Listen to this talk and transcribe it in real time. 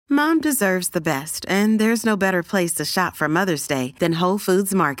Mom deserves the best, and there's no better place to shop for Mother's Day than Whole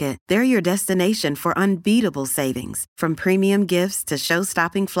Foods Market. They're your destination for unbeatable savings, from premium gifts to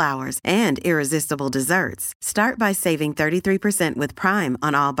show-stopping flowers and irresistible desserts. Start by saving 33% with Prime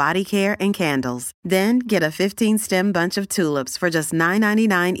on all body care and candles. Then get a 15-stem bunch of tulips for just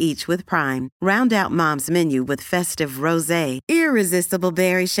 $9.99 each with Prime. Round out Mom's menu with festive rosé, irresistible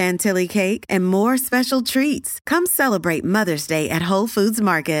berry chantilly cake, and more special treats. Come celebrate Mother's Day at Whole Foods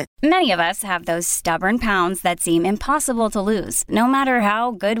Market. Many of us have those stubborn pounds that seem impossible to lose, no matter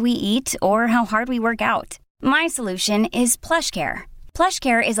how good we eat or how hard we work out. My solution is PlushCare.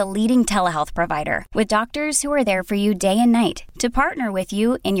 PlushCare is a leading telehealth provider with doctors who are there for you day and night to partner with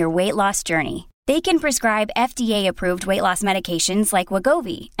you in your weight loss journey. They can prescribe FDA-approved weight loss medications like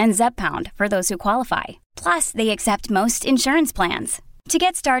Wegovy and Zepbound for those who qualify. Plus, they accept most insurance plans. To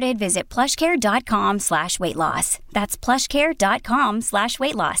get started, visit plushcare.com/weightloss. That's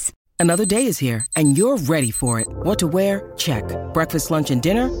plushcare.com/weightloss. Another day is here, and you're ready for it. What to wear? Check. Breakfast, lunch, and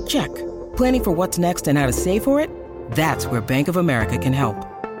dinner? Check. Planning for what's next and how to save for it? That's where Bank of America can help.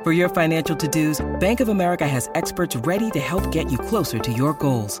 For your financial to-dos, Bank of America has experts ready to help get you closer to your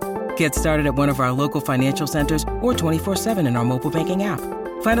goals. Get started at one of our local financial centers or 24/7 in our mobile banking app.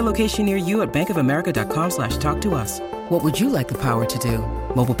 Find a location near you at bankofamerica.com/talktous. What would you like the power to do?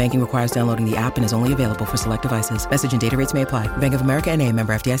 Mobile banking requires downloading the app and is only available for select devices. Message and data rates may apply. Bank of America N.A.,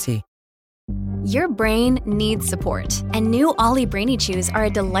 member FDIC. Your brain needs support, and new Ollie Brainy Chews are a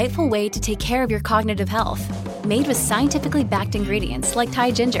delightful way to take care of your cognitive health. Made with scientifically backed ingredients like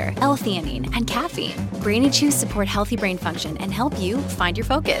Thai ginger, L-theanine, and caffeine, Brainy Chews support healthy brain function and help you find your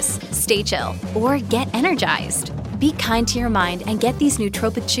focus, stay chill, or get energized. Be kind to your mind and get these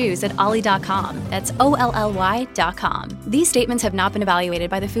nootropic chews at ollie.com. That's OLLY.com. These statements have not been evaluated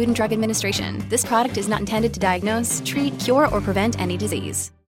by the Food and Drug Administration. This product is not intended to diagnose, treat, cure, or prevent any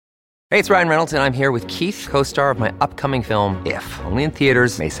disease. Hey, it's Ryan Reynolds, and I'm here with Keith, co-star of my upcoming film, If, only in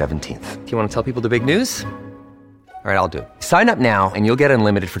theaters May 17th. Do you want to tell people the big news? All right, I'll do it. Sign up now and you'll get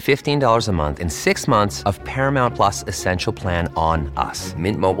unlimited for $15 a month and 6 months of Paramount Plus Essential Plan on us.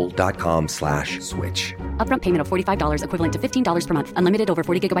 MintMobile.com/switch. Upfront payment of $45 equivalent to $15 per month. Unlimited over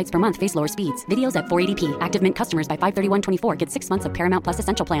 40 gigabytes per month. Face lower speeds. Videos at 480p. Active Mint customers by 531.24 get 6 months of Paramount Plus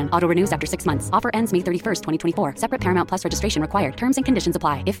Essential Plan. Auto renews after 6 months. Offer ends May 31st, 2024. Separate Paramount Plus registration required. Terms and conditions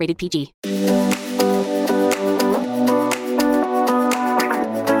apply if rated PG.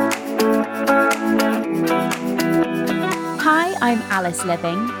 Hi, I'm Alice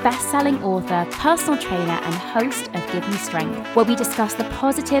Living, best-selling author, personal trainer, and host of Give Me Strength, where we discuss the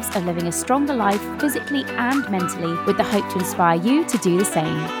positives of living a stronger life physically and mentally with the hope to inspire you to do the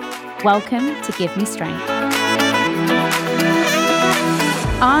same. Welcome to Give Me Strength.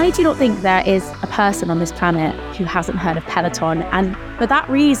 I do not think there is a person on this planet who hasn't heard of Peloton, and for that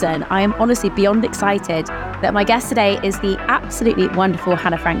reason, I am honestly beyond excited that my guest today is the absolutely wonderful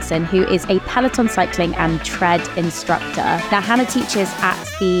Hannah Frankson, who is a Peloton cycling and tread instructor. Now, Hannah teaches at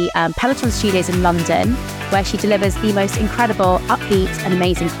the Peloton Studios in London, where she delivers the most incredible, upbeat and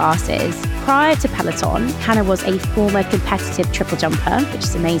amazing classes. Prior to Peloton, Hannah was a former competitive triple jumper, which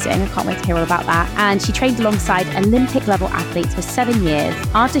is amazing. I can't wait to hear all about that. And she trained alongside Olympic-level athletes for 7 years.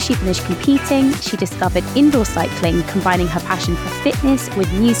 After she finished competing, she discovered indoor cycling, combining her passion for fitness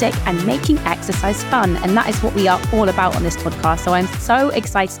with music and making exercise fun. And that is what we are all about on this podcast. So I'm so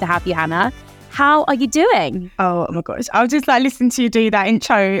excited to have you, Hannah. How are you doing? Oh my gosh. I was just listening to you do that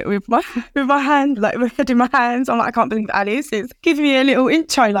intro with my hand, my head in my hands. I'm I can't believe Alice is giving me a little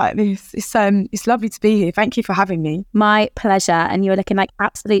intro like this. It's lovely to be here. Thank you for having me. My pleasure. And you're looking like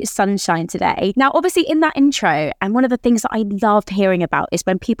absolute sunshine today. Now, obviously in that intro, and one of the things that I loved hearing about is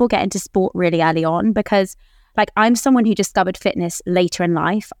when people get into sport really early on, because I'm someone who discovered fitness later in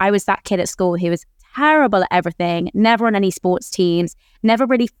life. I was that kid at school who was terrible at everything, never on any sports teams, never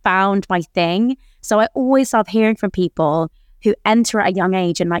really found my thing. So I always love hearing from people who enter at a young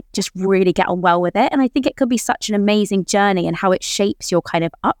age and just really get on well with it. And I think it could be such an amazing journey and how it shapes your kind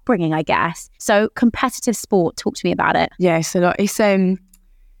of upbringing, I guess. So competitive sport, talk to me about it. Yeah, so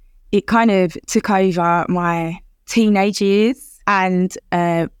it kind of took over my teenage years and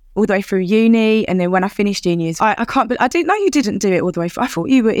all the way through uni, and then when I finished uni, I didn't know you didn't do it all the way through. I thought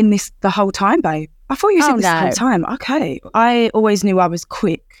you were in this the whole time, babe. I thought you was in this the whole time. Okay. I always knew I was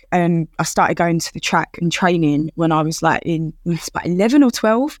quick, and I started going to the track and training when I was about 11 or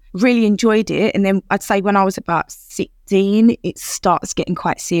 12. Really enjoyed it, and then I'd say when I was about 16, it starts getting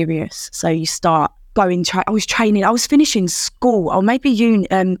quite serious. So you start going. I was finishing school, or maybe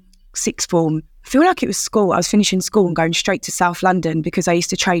sixth form. I feel like it was school. I was finishing school and going straight to South London because I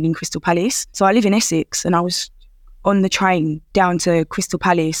used to train in Crystal Palace. So I live in Essex, and I was on the train down to Crystal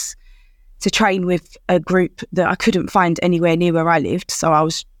Palace to train with a group that I couldn't find anywhere near where I lived. So I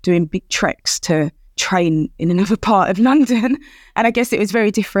was doing big treks to train in another part of London. And I guess it was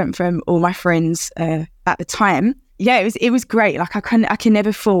very different from all my friends at the time. Yeah, it was great. Like I can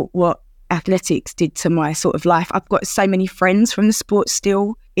never fault what athletics did to my sort of life. I've got so many friends from the sport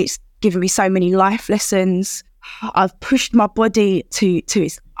still. It's given me so many life lessons. I've pushed my body to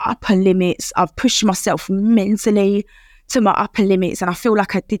its upper limits. I've pushed myself mentally to my upper limits, and I feel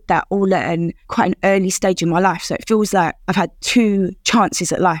like I did that all at quite an early stage in my life. So it feels like I've had 2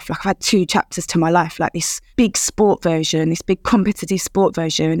 chances at life. Like I've had 2 chapters to my life, like this big sport version, this big competitive sport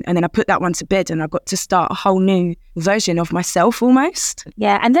version, and then I put that one to bed and I got to start a whole new version of myself almost.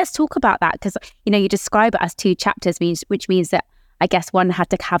 Yeah, and let's talk about that, because you describe it as 2 chapters, which means that I guess one had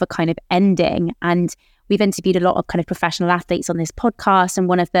to have a kind of ending. And we've interviewed a lot of kind of professional athletes on this podcast, and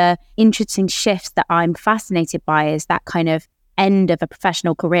one of the interesting shifts that I'm fascinated by is that kind of end of a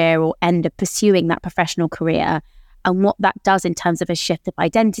professional career or end of pursuing that professional career, and what that does in terms of a shift of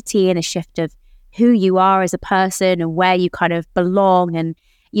identity and a shift of who you are as a person and where you kind of belong. And,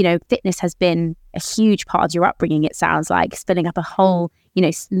 fitness has been a huge part of your upbringing, it sounds like, filling up a whole,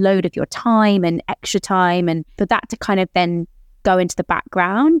 load of your time and extra time. And for that to kind of then go into the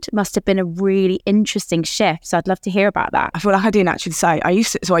background must have been a really interesting shift. So I'd love to hear about that. I feel like I didn't actually say. I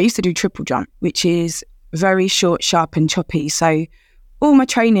used to do triple jump, which is very short, sharp and choppy. So all my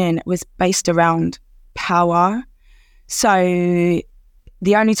training was based around power. So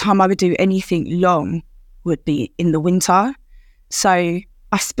the only time I would do anything long would be in the winter. So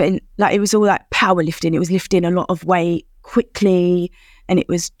I spent, it was all like powerlifting. It was lifting a lot of weight quickly, and it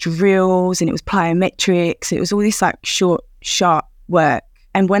was drills and it was plyometrics. It was all this short, sharp work.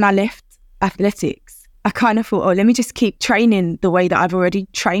 And when I left athletics, I kind of thought, let me just keep training the way that I've already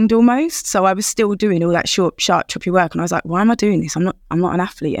trained almost. So I was still doing all that short, sharp, choppy work. And I was like, why am I doing this? I'm not an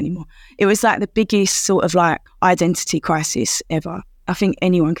athlete anymore. It was the biggest sort of identity crisis ever. I think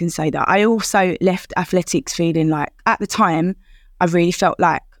anyone can say that. I also left athletics feeling at the time, I really felt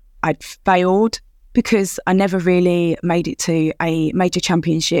like I'd failed because I never really made it to a major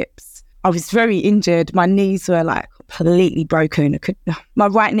championships. I was very injured. My knees were completely broken. My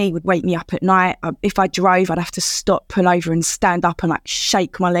right knee would wake me up at night. If I drove, I'd have to stop, pull over and stand up and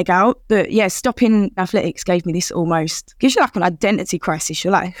shake my leg out. But yeah, stopping athletics gives you an identity crisis.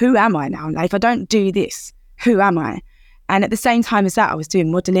 You're like, who am I now? If I don't do this, who am I? And at the same time as that, I was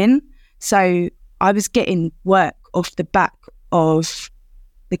doing modelling. So I was getting work off the back of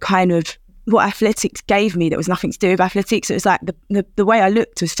the kind of what athletics gave me that was nothing to do with athletics. It was the way I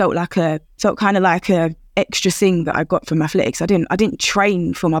looked felt kind of like a extra thing that I got from athletics. I didn't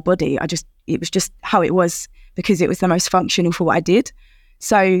train for my body. It was just how it was because it was the most functional for what I did.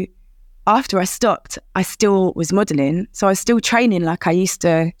 So after I stopped, I still was modelling. So I was still training like I used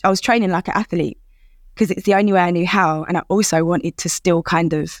to. I was training like an athlete because it's the only way I knew how. And I also wanted to still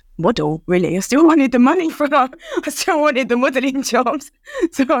kind of model, really. I still wanted the money I still wanted the modelling jobs.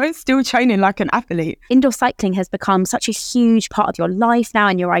 So I was still training like an athlete. Indoor cycling has become such a huge part of your life now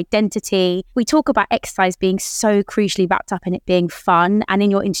and your identity. We talk about exercise being so crucially wrapped up in it being fun. And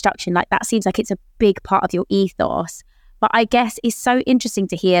in your introduction, that seems like it's a big part of your ethos. But I guess it's so interesting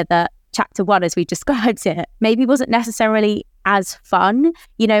to hear that chapter 1, as we described it, maybe wasn't necessarily as fun,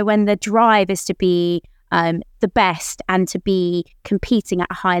 when the drive is to be the best and to be competing at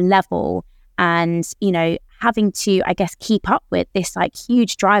a high level and, having to, I guess, keep up with this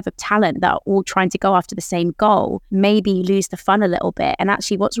huge drive of talent that are all trying to go after the same goal, maybe lose the fun a little bit. And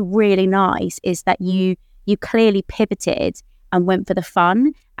actually what's really nice is that you clearly pivoted and went for the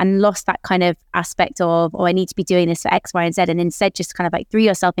fun and lost that kind of aspect of, I need to be doing this for X, Y, and Z, and instead just kind of threw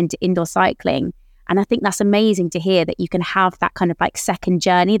yourself into indoor cycling. And I think that's amazing to hear that you can have that kind of second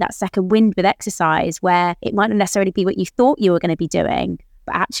journey, that second wind with exercise, where it might not necessarily be what you thought you were going to be doing,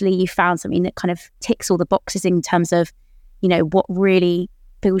 but actually you found something that kind of ticks all the boxes in terms of, what really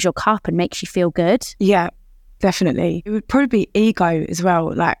fills your cup and makes you feel good. Yeah, definitely. It would probably be ego as well.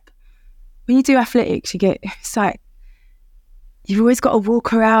 When you do athletics, you've always got to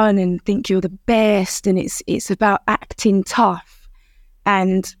walk around and think you're the best, and it's about acting tough.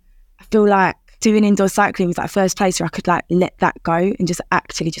 And I feel like doing indoor cycling was first place where I could let that go and just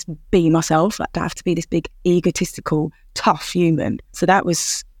actually just be myself. Don't have to be this big egotistical, tough human. So that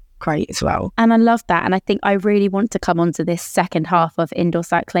was great as well. And I love that. And I think I really want to come on to this second half of indoor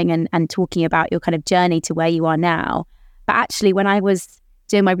cycling and talking about your kind of journey to where you are now. But actually, when I was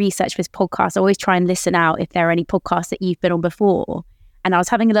doing my research for this podcast, I always try and listen out if there are any podcasts that you've been on before. And I was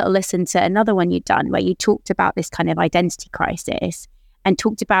having a little listen to another one you'd done where you talked about this kind of identity crisis. and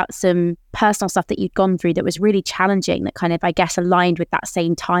talked about some personal stuff that you'd gone through that was really challenging, that kind of, I guess, aligned with that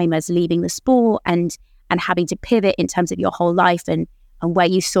same time as leaving the sport and having to pivot in terms of your whole life and where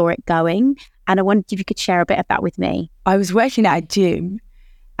you saw it going. And I wondered if you could share a bit of that with me. I was working at a gym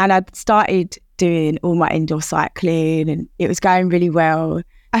and I'd started doing all my indoor cycling and it was going really well.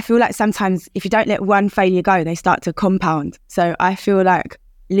 I feel like sometimes if you don't let one failure go, they start to compound. So I feel like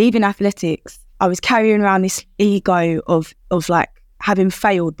leaving athletics, I was carrying around this ego of like having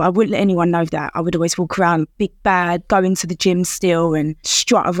failed, but I wouldn't let anyone know that. I would always walk around big bad, go into the gym still and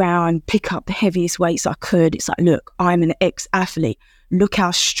strut around, pick up the heaviest weights I could. It's like, look, I'm an ex-athlete. Look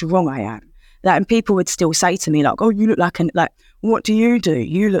how strong I am. Like, and people would still say to me, like, oh, you look like what do?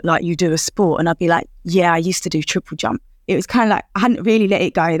 You look like you do a sport. And I'd be like, yeah, I used to do triple jump. It was kind of like, I hadn't really let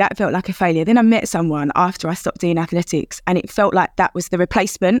it go. That felt like a failure. Then I met someone after I stopped doing athletics and it felt like that was the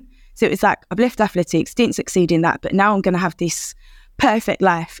replacement. So it was like, I've left athletics, didn't succeed in that, but now I'm going to have this perfect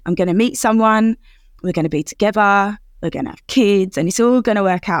life. I'm going to meet someone, we're going to be together, we're going to have kids, and it's all going to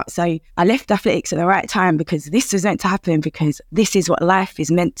work out. So I left athletics at the right time because this was meant to happen, because this is what life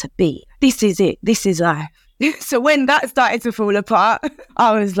is meant to be. This is it. This is life. So when that started to fall apart,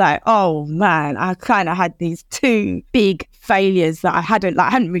 I was like, oh man, I kind of had these two big failures that I hadn't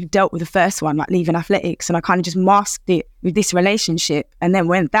really dealt with the first one, like leaving athletics, and I kind of just masked it with this relationship. And then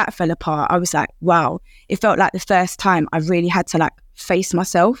when that fell apart, I was like, wow, it felt like the first time I really had to like face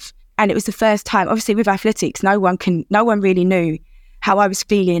myself. And it was the first time, obviously with athletics, no one really knew how I was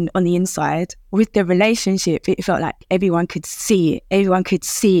feeling on the inside. With the relationship, it felt like everyone could see it. Everyone could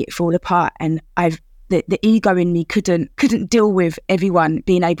see it fall apart. And the ego in me couldn't deal with everyone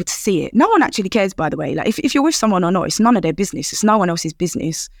being able to see it. No one actually cares, by the way. Like if you're with someone or not, it's none of their business. It's no one else's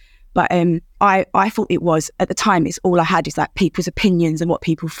business. But I thought it was, at the time, it's all I had is like people's opinions and what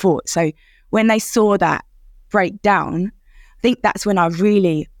people thought. So when they saw that break down, I think that's when I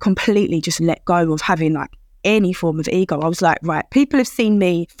really completely just let go of having like any form of ego. I was like, right, people have seen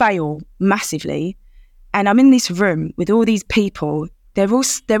me fail massively, and I'm in this room with all these people. They're all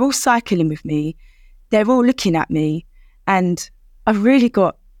cycling with me. They're all looking at me, and I've really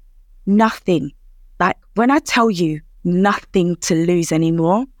got nothing. Like when I tell you nothing to lose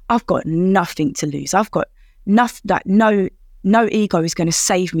anymore, I've got nothing to lose. I've got nothing, like no ego is going to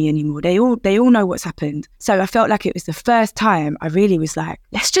save me anymore. They all know what's happened. So I felt like it was the first time I really was like,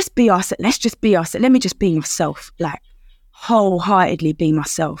 let's just be us. Let me just be myself, like wholeheartedly be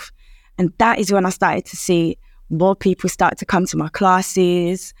myself. And that is when I started to see more people start to come to my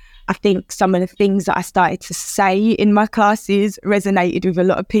classes. I think some of the things that I started to say in my classes resonated with a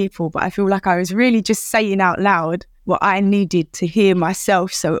lot of people, but I feel like I was really just saying out loud what I needed to hear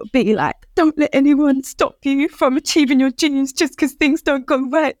myself. So it would be like, don't let anyone stop you from achieving your dreams just because things don't go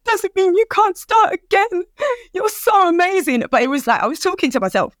right. Doesn't mean you can't start again. You're so amazing. But it was like, I was talking to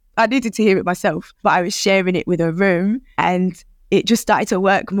myself. I needed to hear it myself, but I was sharing it with a room, and it just started to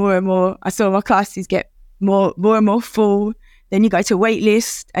work more and more. I saw my classes get more and more full. Then you go to a wait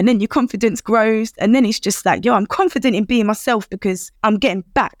list, and then your confidence grows. And then it's just like, I'm confident in being myself because I'm getting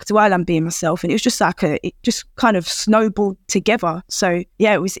backed while I'm being myself. And it was just like it just kind of snowballed together. So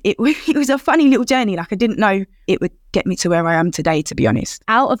yeah, it was a funny little journey. Like I didn't know it would get me to where I am today, to be honest.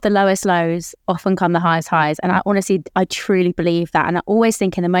 Out of the lowest lows often come the highest highs. And I truly believe that. And I always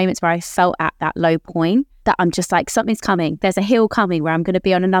think in the moments where I felt at that low point, that I'm just like, something's coming. There's a hill coming where I'm going to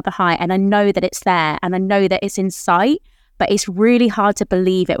be on another high. And I know that it's there and I know that it's in sight. But it's really hard to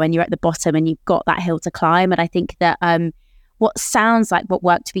believe it when you're at the bottom and you've got that hill to climb. And I think that what sounds like what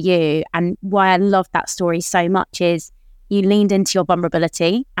worked for you, and why I love that story so much, is you leaned into your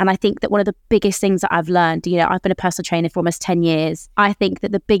vulnerability. And I think that one of the biggest things that I've learned, I've been a personal trainer for almost 10 years. I think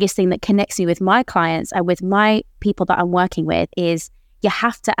that the biggest thing that connects me with my clients and with my people that I'm working with is you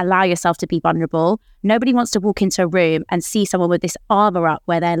have to allow yourself to be vulnerable. Nobody wants to walk into a room and see someone with this armor up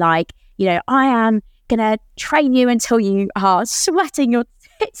where they're like, I am gonna train you until you are sweating your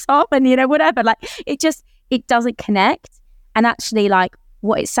tits off and whatever. Like it doesn't connect. And actually, like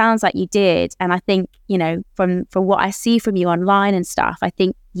what it sounds like you did, and I think from what I see from you online and stuff, I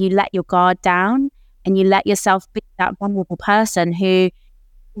think you let your guard down and you let yourself be that vulnerable person who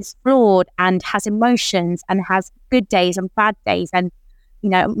is flawed and has emotions and has good days and bad days. And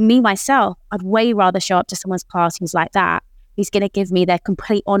me myself, I'd way rather show up to someone's class who's like that, who's going to give me their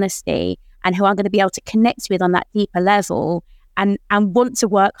complete honesty and who I'm going to be able to connect with on that deeper level and want to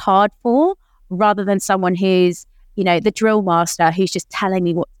work hard for, rather than someone who's, the drill master who's just telling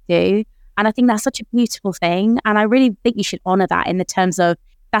me what to do. And I think that's such a beautiful thing. And I really think you should honor that in the terms of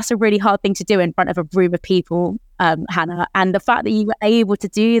that's a really hard thing to do in front of a room of people, Hannah. And the fact that you were able to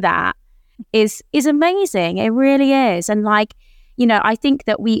do that is amazing. It really is. And like, I think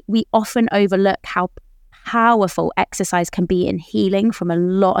that we often overlook how powerful exercise can be in healing from a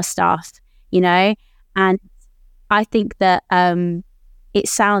lot of stuff, and I think that it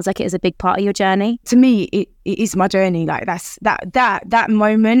sounds like it is a big part of your journey. To me, it is my journey. Like that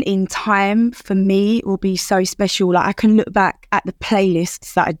moment in time for me will be so special. Like I can look back at the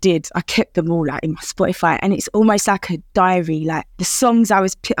playlists that I did. I kept them all like in my Spotify, and it's almost like a diary. Like the songs I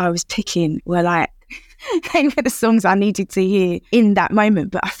was picking were like they were the songs I needed to hear in that moment.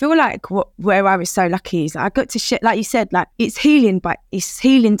 But I feel like where I was so lucky is I got to share, like you said, like it's healing, but it's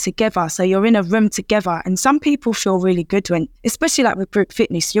healing together. So you're in a room together, and some people feel really good when, especially like with group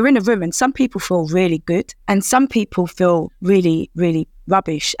fitness, you're in a room and some people feel really good and some people feel really, really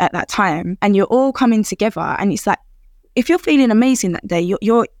rubbish at that time. And you're all coming together, and it's like, if you're feeling amazing that day,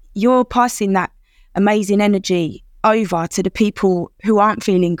 you're passing that amazing energy over to the people who aren't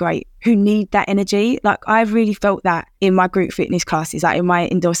feeling great, who need that energy. Like I've really felt that in my group fitness classes, like in my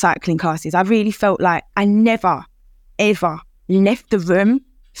indoor cycling classes. I really felt like I never, ever left the room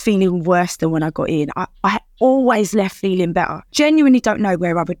feeling worse than when I got in. I always left feeling better. Genuinely don't know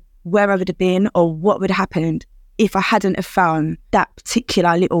where I would have been or what would have happened if I hadn't have found that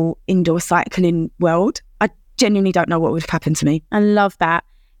particular little indoor cycling world. I genuinely don't know what would have happened to me. I love that.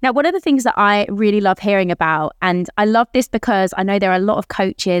 Now, one of the things that I really love hearing about, and I love this because I know there are a lot of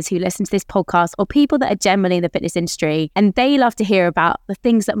coaches who listen to this podcast or people that are generally in the fitness industry, and they love to hear about the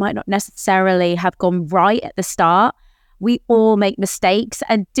things that might not necessarily have gone right at the start. We all make mistakes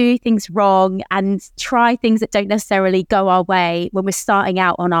and do things wrong and try things that don't necessarily go our way when we're starting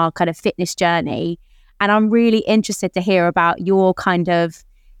out on our kind of fitness journey. And I'm really interested to hear about your kind of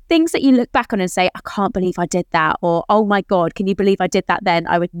things that you look back on and say, I can't believe I did that, or oh my God, can you believe I did that then?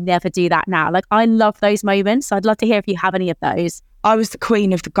 I would never do that now. Like I love those moments. So I'd love to hear if you have any of those. I was the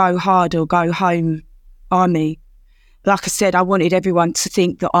queen of the go hard or go home army. Like I said, I wanted everyone to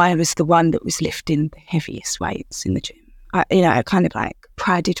think that I was the one that was lifting the heaviest weights in the gym. I kind of like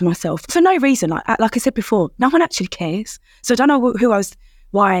prided myself for no reason. Like I said before, no one actually cares. So I don't know who I was,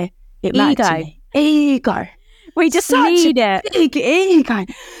 why it mattered to me. Ego. We just need it. Big ego.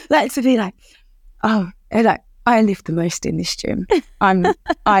 Like to be like, like I lift the most in this gym.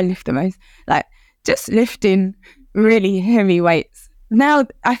 I lift the most. Like just lifting really heavy weights. Now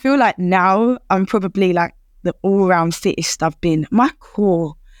I feel like now I'm probably like the all-round fittest I've been. My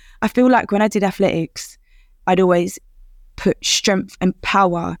core. I feel like when I did athletics, I'd always put strength and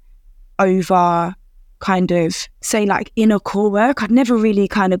power over kind of say like inner core work. I'd never really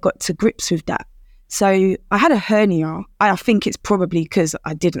kind of got to grips with that. So I had a hernia. I think it's probably because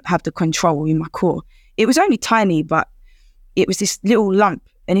I didn't have the control in my core. It was only tiny, but it was this little lump.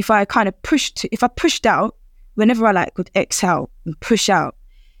 And if I pushed out, whenever I like would exhale and push out,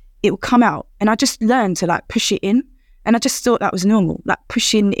 it would come out. And I just learned to like push it in. And I just thought that was normal, like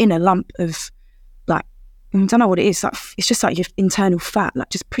pushing in a lump of like, I don't know what it is. Like, it's just like your internal fat, like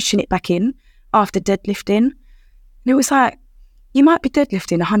just pushing it back in after deadlifting. And it was like, you might be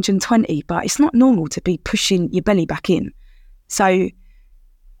deadlifting 120, but it's not normal to be pushing your belly back in. So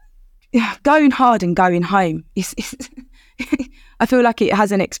going hard and going home, I feel like it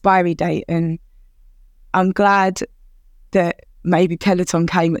has an expiry date, and I'm glad that maybe Peloton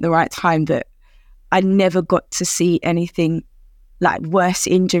came at the right time, that I never got to see anything like worse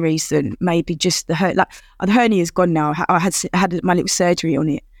injuries than maybe just the hernia. Like the hernia's gone now. I had my little surgery on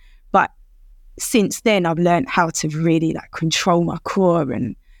it, but since then I've learned how to really like control my core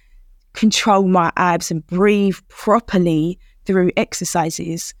and control my abs and breathe properly through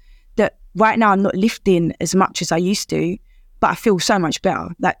exercises. That right now I'm not lifting as much as I used to, but I feel so much better.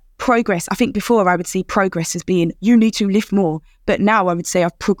 Like progress, I think before I would see progress as being you need to lift more, but now I would say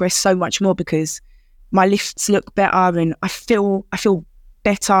I've progressed so much more because my lifts look better and I feel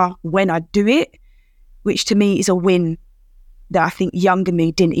better when I do it, which to me is a win that I think younger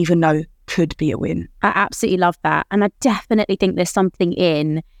me didn't even know could be a win. I absolutely love that. And I definitely think there's something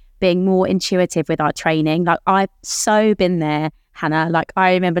in being more intuitive with our training. Like I've so been there, Hannah. Like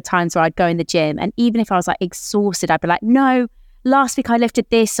I remember times where I'd go in the gym and even if I was like exhausted, I'd be like, no, last week I lifted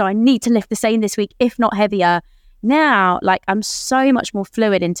this, so I need to lift the same this week, if not heavier. Now, like I'm so much more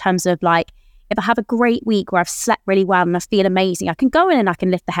fluid in terms of like, if I have a great week where I've slept really well and I feel amazing, I can go in and I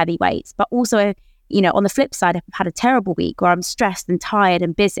can lift the heavy weights. But also, you know, on the flip side, if I've had a terrible week where I'm stressed and tired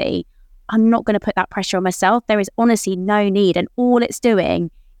and busy, I'm not going to put that pressure on myself. There is honestly no need. And all it's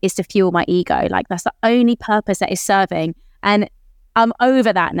doing is to fuel my ego. Like that's the only purpose that is serving. And I'm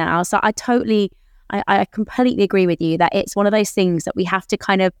over that now. So I completely agree with you that it's one of those things that we have to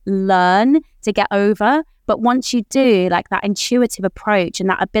kind of learn to get over But once you do, like that intuitive approach and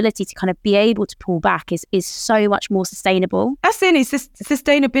that ability to kind of be able to pull back is so much more sustainable. That's it, it's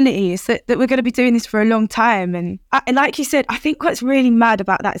sustainability. It's that we're going to be doing this for a long time. And like you said, I think what's really mad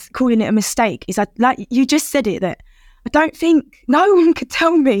about that is calling it a mistake is like you just said it, that I don't think no one could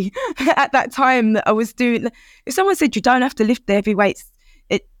tell me at that time that I was doing. If someone said you don't have to lift the heavy weights,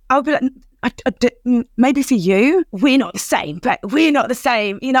 I'll be like, maybe for you, we're not the same, but we're not the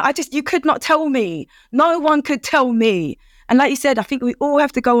same. You know, you could not tell me. No one could tell me. And like you said, I think we all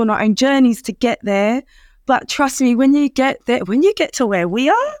have to go on our own journeys to get there. But trust me, when you get there, when you get to where we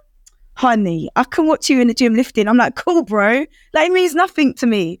are, honey, I can watch you in the gym lifting. I'm like, cool, bro. Like, it means nothing to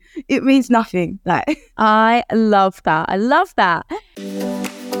me. It means nothing. Like, I love that. I love that.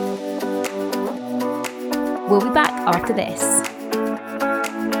 We'll be back after this.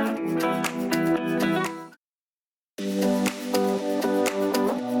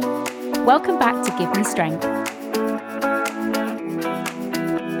 Welcome back to Give Me Strength.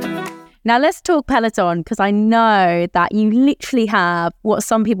 Now let's talk Peloton, because I know that you literally have what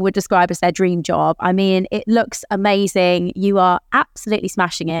some people would describe as their dream job. I mean, it looks amazing. You are absolutely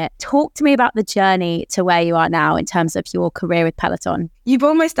smashing it. Talk to me about the journey to where you are now in terms of your career with Peloton. You've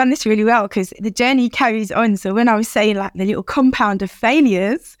almost done this really well, because the journey carries on. So when I was saying like the little compound of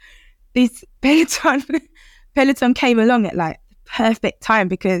failures, this Peloton came along at like the perfect time,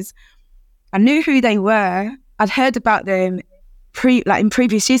 because I knew who they were. I'd heard about them in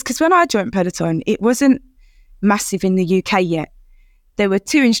previous years, because when I joined Peloton, it wasn't massive in the UK yet. There were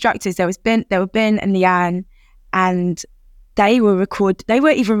two instructors. There were Ben and Leanne, and they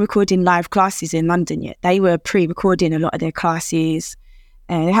weren't even recording live classes in London yet. They were pre-recording a lot of their classes,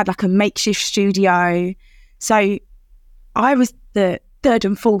 and they had like a makeshift studio. So I was the third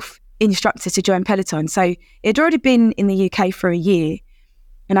and fourth instructor to join Peloton. So it had already been in the UK for a year,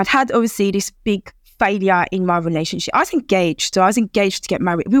 and I'd had obviously this big failure in my relationship. I was engaged, so I was engaged to get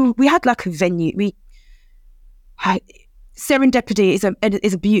married. We had like a venue. Serendipity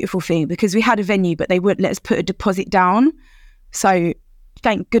is a beautiful thing, because we had a venue, but they wouldn't let us put a deposit down. So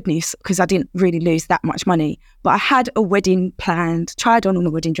thank goodness, because I didn't really lose that much money. But I had a wedding planned, tried on all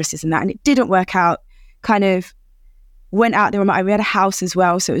the wedding dresses and that, and it didn't work out. Kind of went out there. We had a house as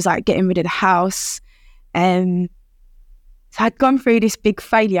well, so it was like getting rid of the house. So I'd gone through this big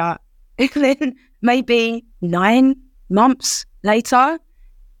failure. And then maybe 9 months later,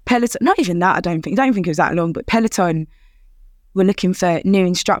 Peloton, not even that, I don't think it was that long, but Peloton were looking for new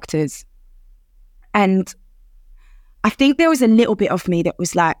instructors. And I think there was a little bit of me that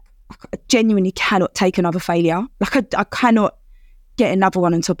was like, I genuinely cannot take another failure. Like I cannot get another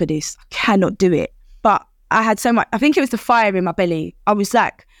one on top of this. I cannot do it. But I had so much, I think it was the fire in my belly. I was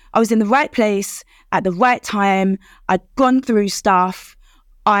in the right place at the right time. I'd gone through stuff.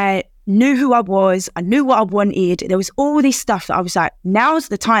 I knew who I was. I knew what I wanted. There was all this stuff that I was like, now's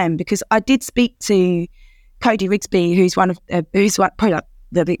the time, because I did speak to Cody Rigsby, who's probably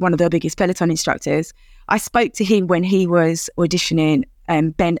like one of the biggest Peloton instructors. I spoke to him when he was auditioning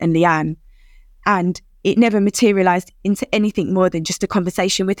Ben and Leanne, and it never materialized into anything more than just a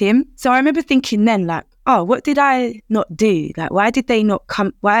conversation with him. So I remember thinking then, like, oh, what did I not do? Like, why did they not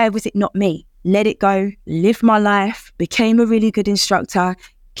come? Why was it not me? Let it go, lived my life, became a really good instructor,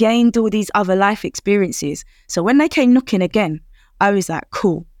 gained all these other life experiences. So when they came knocking again, I was like,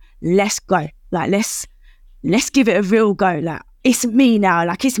 cool, let's go. Like, let's give it a real go. Like, it's me now.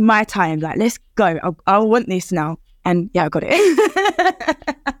 Like, it's my time. Like, let's go. I want this now. And yeah, I got it.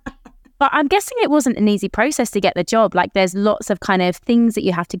 But I'm guessing it wasn't an easy process to get the job. Like, there's lots of kind of things that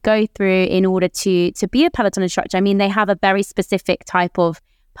you have to go through in order to be a Peloton instructor. I mean, they have a very specific type of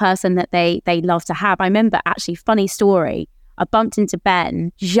person that they love to have. I remember, actually, funny story, I bumped into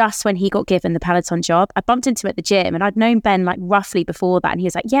Ben just when he got given the Peloton job. I bumped into him at the gym, and I'd known Ben like roughly before that. And he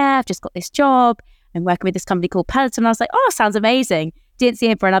was like, yeah, I've just got this job. I'm working with this company called Peloton. And I was like, oh, sounds amazing. Didn't see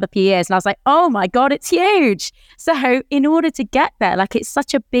him for another few years. And I was like, oh my God, it's huge. So in order to get there, like, it's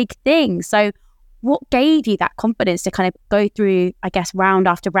such a big thing. So what gave you that confidence to kind of go through, I guess, round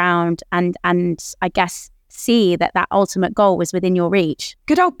after round and I guess see that ultimate goal was within your reach?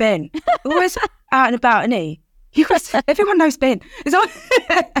 Good old Ben. Always out and about, isn't he? Everyone knows Ben.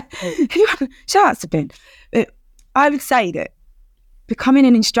 Shout out to Ben. But I would say that becoming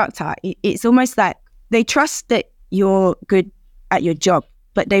an instructor, it's almost like they trust that you're good at your job,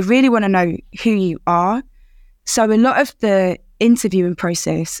 but they really want to know who you are. So a lot of the interviewing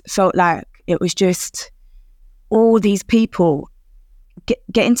process felt like it was just all these people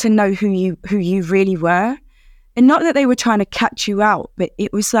getting to know who you really were. And not that they were trying to catch you out, but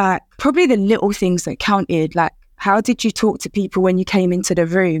it was like probably the little things that counted, like How did you talk to people when you came into the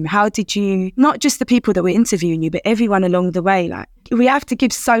room? How did you, not just the people that were interviewing you, but everyone along the way? Like, we have to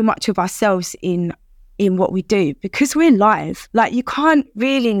give so much of ourselves in what we do because we're live. Like, you can't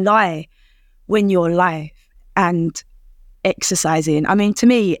really lie when you're live and exercising. I mean, to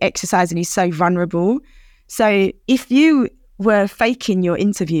me, exercising is so vulnerable. So if you were faking your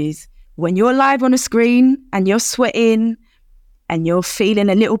interviews, when you're live on a screen and you're sweating and you're feeling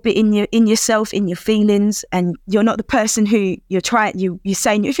a little bit in yourself, in your feelings, and you're not the person who you're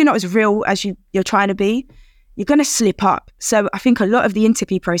saying, if you're not as real as you're trying to be, you're going to slip up. So I think a lot of the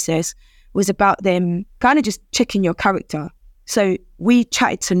interview process was about them kind of just checking your character. So we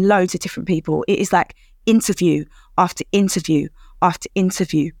chatted to loads of different people. It is like interview after interview after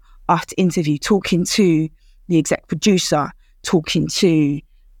interview after interview, talking to the exec producer, talking to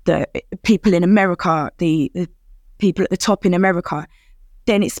the people in America, the people at the top in America.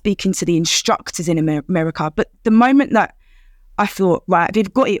 Then it's speaking to the instructors in America. But the moment that I thought, right, I've either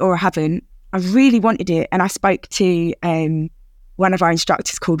got it or I haven't, I really wanted it. And I spoke to one of our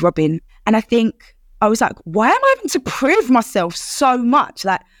instructors called Robin. And I think I was like, why am I having to prove myself so much?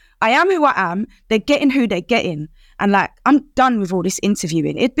 Like, I am who I am. They're getting who they're getting. And like, I'm done with all this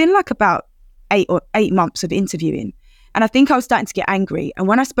interviewing. It'd been like about 8 months of interviewing. And I think I was starting to get angry. And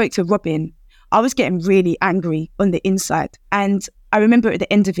when I spoke to Robin, I was getting really angry on the inside. And I remember at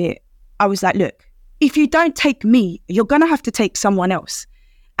the end of it, I was like, look, if you don't take me, you're going to have to take someone else.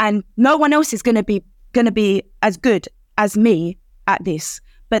 And no one else is going to be as good as me at this.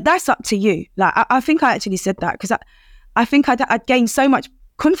 But that's up to you. Like, I think I actually said that because I think I'd gained so much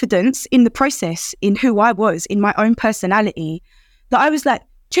confidence in the process, in who I was, in my own personality, that I was like,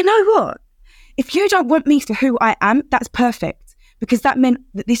 do you know what? If you don't want me for who I am, that's perfect. Because that meant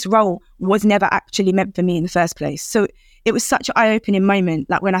that this role was never actually meant for me in the first place. So it was such an eye-opening moment,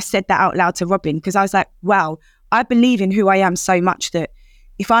 like when I said that out loud to Robin, because I was like, wow, I believe in who I am so much that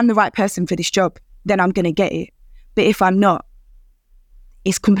if I'm the right person for this job, then I'm going to get it. But if I'm not,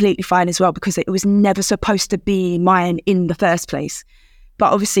 it's completely fine as well, because it was never supposed to be mine in the first place.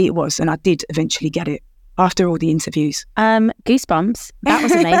 But obviously it was, and I did eventually get it after all the interviews. Goosebumps. That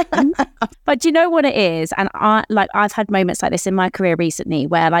was amazing. But do you know what it is? And I've had moments like this in my career recently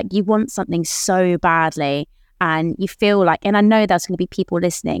where like you want something so badly and you feel like, and I know there's going to be people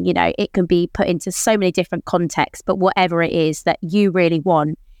listening, you know, it can be put into so many different contexts, but whatever it is that you really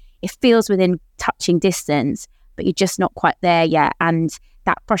want, it feels within touching distance, but you're just not quite there yet. And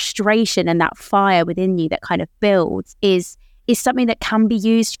that frustration and that fire within you that kind of builds is something that can be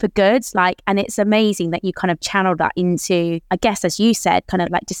used for good. Like, and it's amazing that you kind of channel that into, I guess, as you said, kind of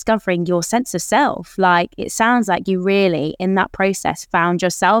like discovering your sense of self. Like, it sounds like you really, in that process, found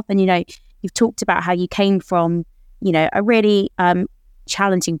yourself. And, you know, you've talked about how you came from, you know, a really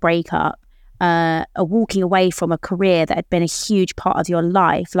challenging breakup, a walking away from a career that had been a huge part of your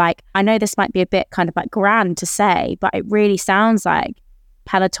life. Like, I know this might be a bit kind of like grand to say, but it really sounds like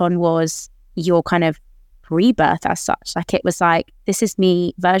Peloton was your kind of rebirth as such. Like, it was like, this is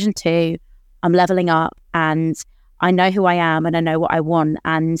me version 2, I'm leveling up and I know who I am and I know what I want.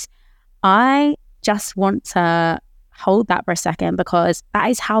 And I just want to hold that for a second, because that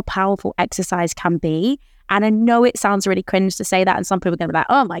is how powerful exercise can be. And I know it sounds really cringe to say that, and some people are going to be like,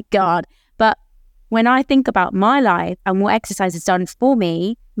 oh my God. But when I think about my life and what exercise has done for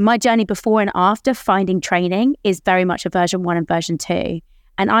me, my journey before and after finding training is very much a version 1 and version 2.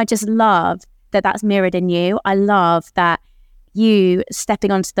 And I just love that that's mirrored in you. I love that you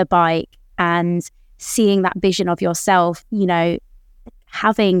stepping onto the bike and seeing that vision of yourself, you know,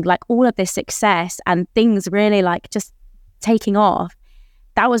 having like all of this success and things really like just taking off.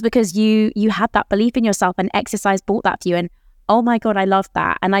 That was because you had that belief in yourself, and exercise brought that for you. And oh my God, I love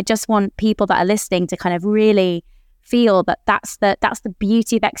that. And I just want people that are listening to kind of really feel that that's the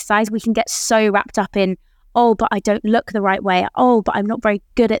beauty of exercise. We can get so wrapped up in, oh, but I don't look the right way. Oh, but I'm not very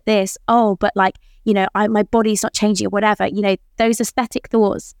good at this. Oh, but like, you know, my body's not changing or whatever. You know, those aesthetic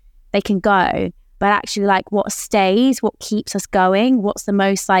thoughts, they can go. But actually, like, what stays, what keeps us going, what's the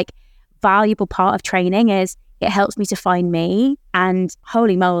most like valuable part of training is it helps me to find me. And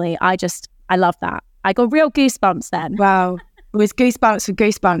holy moly, I love that. I got real goosebumps then. Wow. It was goosebumps for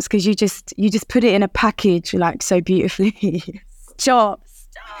goosebumps, because you just put it in a package like so beautifully. Stop.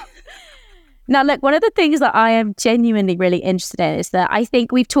 Now, look, one of the things that I am genuinely really interested in is that I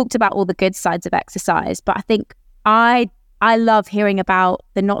think we've talked about all the good sides of exercise, but I think I love hearing about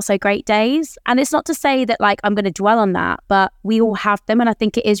the not so great days. And it's not to say that like I'm going to dwell on that, but we all have them. And I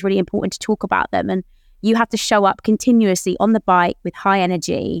think it is really important to talk about them. And you have to show up continuously on the bike with high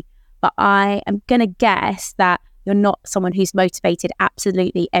energy. But I am going to guess that you're not someone who's motivated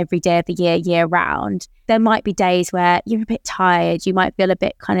absolutely every day of the year round. There might be days where you're a bit tired, you might feel a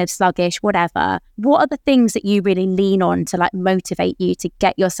bit kind of sluggish, whatever. What are the things that you really lean on to like motivate you to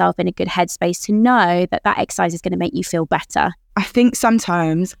get yourself in a good headspace to know that that exercise is going to make you feel better? I think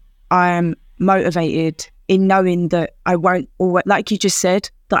sometimes I'm motivated in knowing that I won't always, like you just said,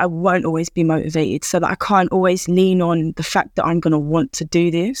 that I won't always be motivated, so that I can't always lean on the fact that I'm going to want to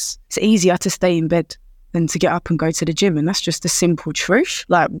do this. It's easier to stay in bed than to get up and go to the gym. And that's just the simple truth.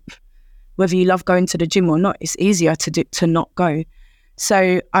 Like, whether you love going to the gym or not, it's easier to not go.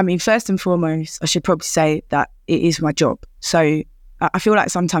 So, I mean, first and foremost, I should probably say that it is my job. So I feel like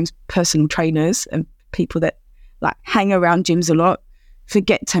sometimes personal trainers and people that like hang around gyms a lot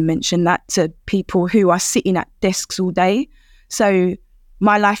forget to mention that to people who are sitting at desks all day. So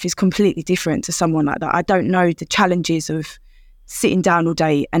my life is completely different to someone like that. I don't know the challenges of sitting down all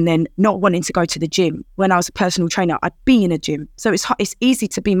day and then not wanting to go to the gym. When I was a personal trainer, I'd be in a gym. So it's easy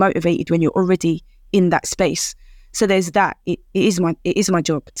to be motivated when you're already in that space. So there's that. It is my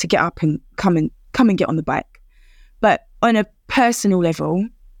job to get up and come and get on the bike. But on a personal level,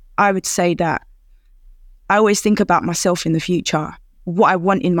 I would say that I always think about myself in the future, what I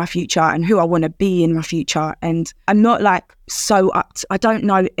want in my future and who I want to be in my future. And I'm not like I don't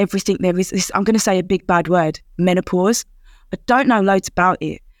know everything there is. I'm going to say a big bad word, menopause. I don't know loads about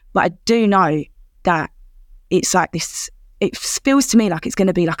it, but I do know that it's like this, it feels to me like it's going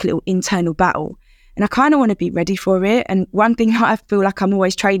to be like a little internal battle. And I kind of want to be ready for it. And one thing I feel like I'm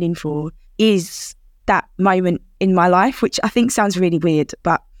always training for is that moment in my life, which I think sounds really weird.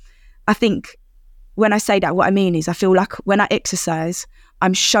 But I think when I say that, what I mean is I feel like when I exercise,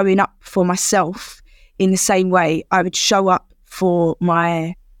 I'm showing up for myself in the same way I would show up for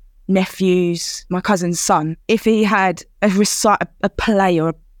my nephew's, my cousin's son, if he had a play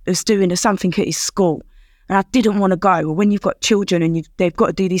or was doing something at his school and I didn't want to go, or when you've got children and they've got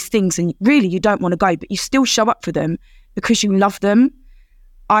to do these things and really you don't want to go, but you still show up for them because you love them.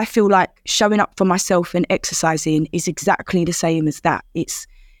 I feel like showing up for myself and exercising is exactly the same as that. It's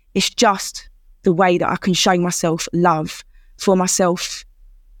just the way that I can show myself love for myself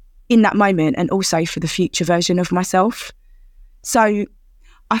in that moment and also for the future version of myself. So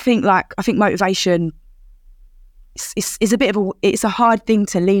I think motivation is a bit of it's a hard thing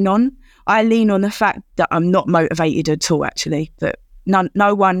to lean on. I lean on the fact that I'm not motivated at all, actually, that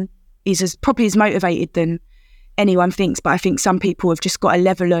no one is probably as motivated than anyone thinks. But I think some people have just got a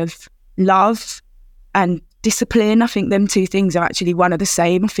level of love and discipline. I think them two things are actually one of the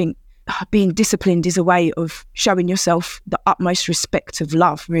same. I think being disciplined is a way of showing yourself the utmost respect of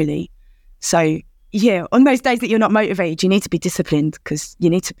love, really. So yeah, on those days that you're not motivated, you need to be disciplined because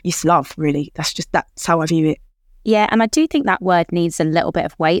it's love, really. That's how I view it. Yeah, and I do think that word needs a little bit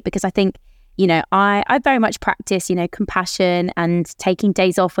of weight because I think, I very much practice, compassion and taking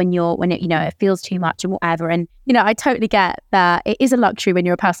days off when it feels too much and whatever. And, I totally get that it is a luxury when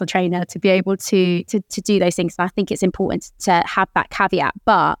you're a personal trainer to be able to do those things. And I think it's important to have that caveat.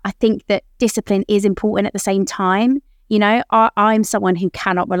 But I think that discipline is important at the same time. I'm someone who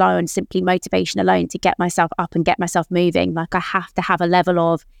cannot rely on simply motivation alone to get myself up and get myself moving. Like I have to have a level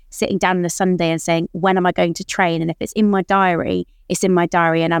of sitting down on a Sunday and saying, when am I going to train? And if it's in my diary, it's in my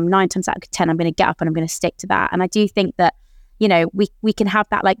diary. And I'm 9 times out of 10, I'm going to get up and I'm going to stick to that. And I do think that, we can have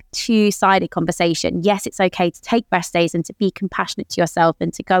that like two-sided conversation. Yes, it's okay to take rest days and to be compassionate to yourself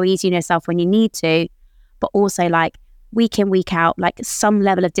and to go easy on yourself when you need to, but also like week in, week out, like some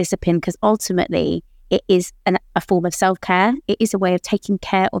level of discipline, because ultimately it is a form of self-care. It is a way of taking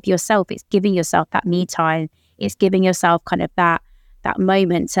care of yourself. It's giving yourself that me time. It's giving yourself kind of that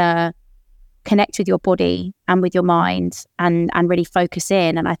moment to connect with your body and with your mind and really focus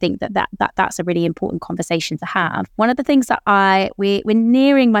in. And I think that's a really important conversation to have. One of the things that we're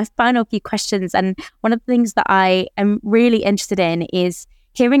nearing my final few questions, and one of the things that I am really interested in is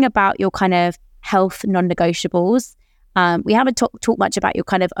hearing about your kind of health non-negotiables. We haven't talked much about your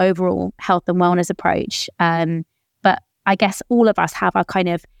kind of overall health and wellness approach, but I guess all of us have our kind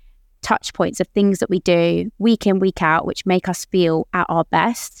of touch points of things that we do week in, week out, which make us feel at our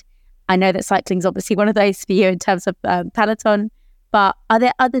best. I know that cycling is obviously one of those for you in terms of Peloton, but are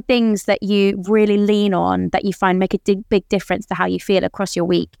there other things that you really lean on that you find make a big difference to how you feel across your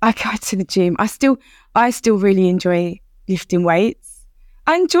week? I go to the gym. I still really enjoy lifting weights.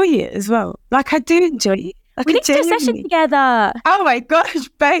 I enjoy it as well. Like I do enjoy it. Like we need to do a session together. Oh my gosh,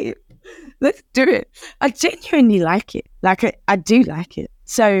 babe. Let's do it. I genuinely like it. Like I do like it.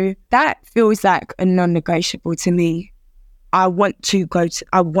 So that feels like a non-negotiable to me. I want to go to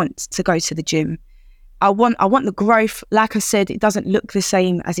the gym. I want the growth. Like I said, it doesn't look the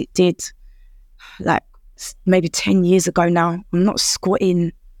same as it did like maybe 10 years ago now. I'm not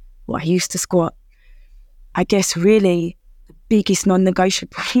squatting what I used to squat. I guess really the biggest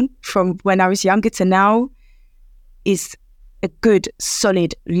non-negotiable from when I was younger to now is a good,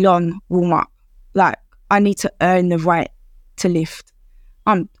 solid, long warm-up. Like, I need to earn the right to lift.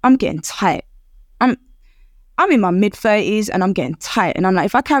 I'm getting tight. I'm in my mid-30s and I'm getting tight. And I'm like,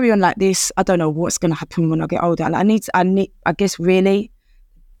 if I carry on like this, I don't know what's going to happen when I get older. Like, I need, I guess really,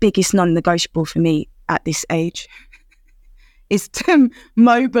 biggest non-negotiable for me at this age is to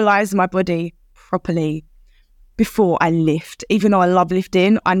mobilise my body properly before I lift. Even though I love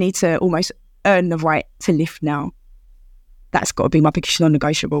lifting, I need to almost earn the right to lift now. That's got to be my biggest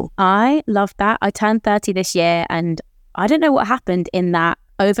non-negotiable. I love that. I turned 30 this year and I don't know what happened in that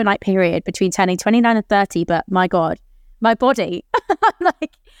overnight period between turning 29 and 30, but my God, my body.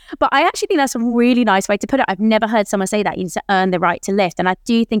 But I actually think that's a really nice way to put it. I've never heard someone say that. You need to earn the right to lift. And I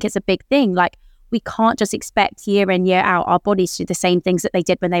do think it's a big thing. Like, we can't just expect year in, year out our bodies to do the same things that they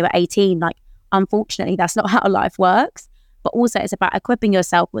did when they were 18. Like, unfortunately, that's not how life works. But also it's about equipping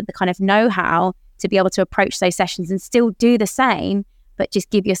yourself with the kind of know-how to be able to approach those sessions and still do the same, but just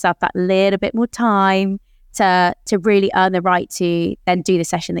give yourself that little bit more time to really earn the right to then do the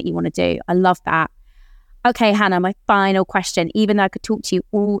session that you want to do. I love that. Okay, Hannah, my final question, even though I could talk to you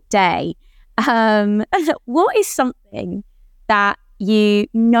all day. What is something that you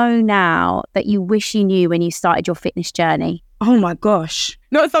know now that you wish you knew when you started your fitness journey? Oh my gosh.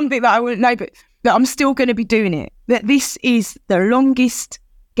 Not something that I wouldn't know, but that I'm still going to be doing it. That this is the longest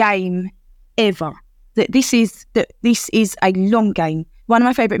game ever. That this is a long game. One of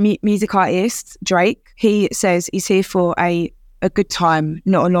my favourite music artists, Drake, he says he's here for a good time,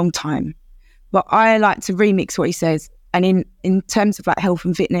 not a long time. But I like to remix what he says. And in terms of like health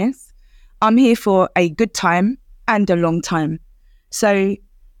and fitness, I'm here for a good time and a long time. So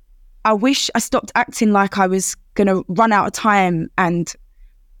I wish I stopped acting like I was going to run out of time, and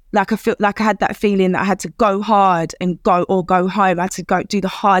like I felt like I had that feeling that I had to go hard and go home. I had to go do the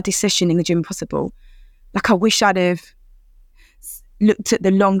hardest session in the gym possible. Like, I wish I'd have looked at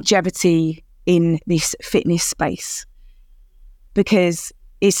the longevity in this fitness space, because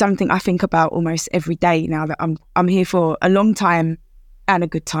it's something I think about almost every day now, that I'm here for a long time and a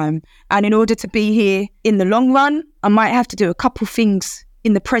good time. And in order to be here in the long run, I might have to do a couple things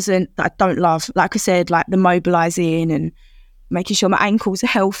in the present that I don't love. Like I said, like the mobilising and making sure my ankles are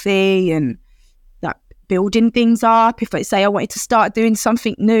healthy and like building things up. If I say I wanted to start doing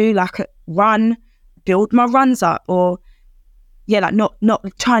something new, like a run, build my runs up, or like not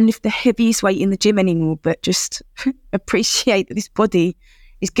try and lift the heaviest weight in the gym anymore, but just appreciate that this body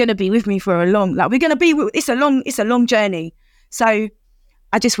is going to be with me for it's a long journey. So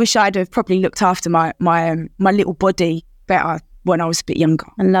I just wish I'd have probably looked after my little body better when I was a bit younger.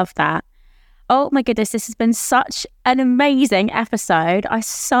 I love that. Oh my goodness, this has been such an amazing episode. I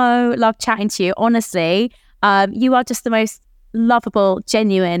so love chatting to you. Honestly, you are just the most lovable,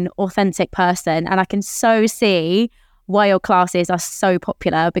 genuine, authentic person. And I can so see why your classes are so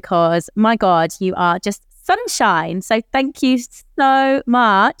popular, because my God, you are just sunshine. So thank you so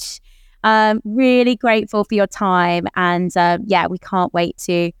much. Really grateful for your time. And we can't wait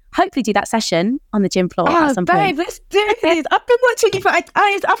to hopefully do that session on the gym floor at some point. Let's do this. I've been watching you for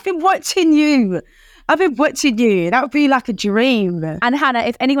I've been watching you. That would be like a dream. And Hannah,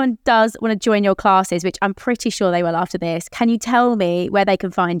 if anyone does want to join your classes, which I'm pretty sure they will after this, can you tell me where they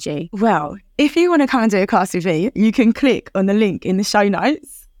can find you? Well, if you want to come and do a class with me, you can click on the link in the show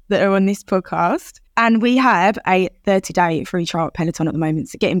notes that are on this podcast. And we have a 30-day free trial at Peloton at the moment.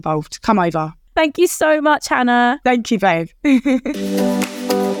 So get involved. Come over. Thank you so much, Hannah. Thank you, babe.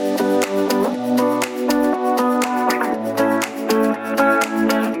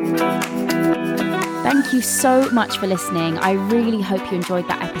 Thank you so much for listening. I really hope you enjoyed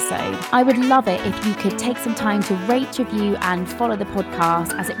that episode. I would love it if you could take some time to rate, review and follow the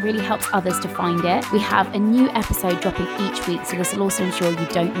podcast, as it really helps others to find it. We have a new episode dropping each week, so this will also ensure you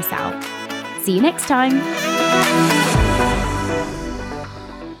don't miss out. See you next time.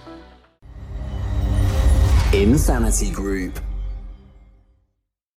 Insanity Group.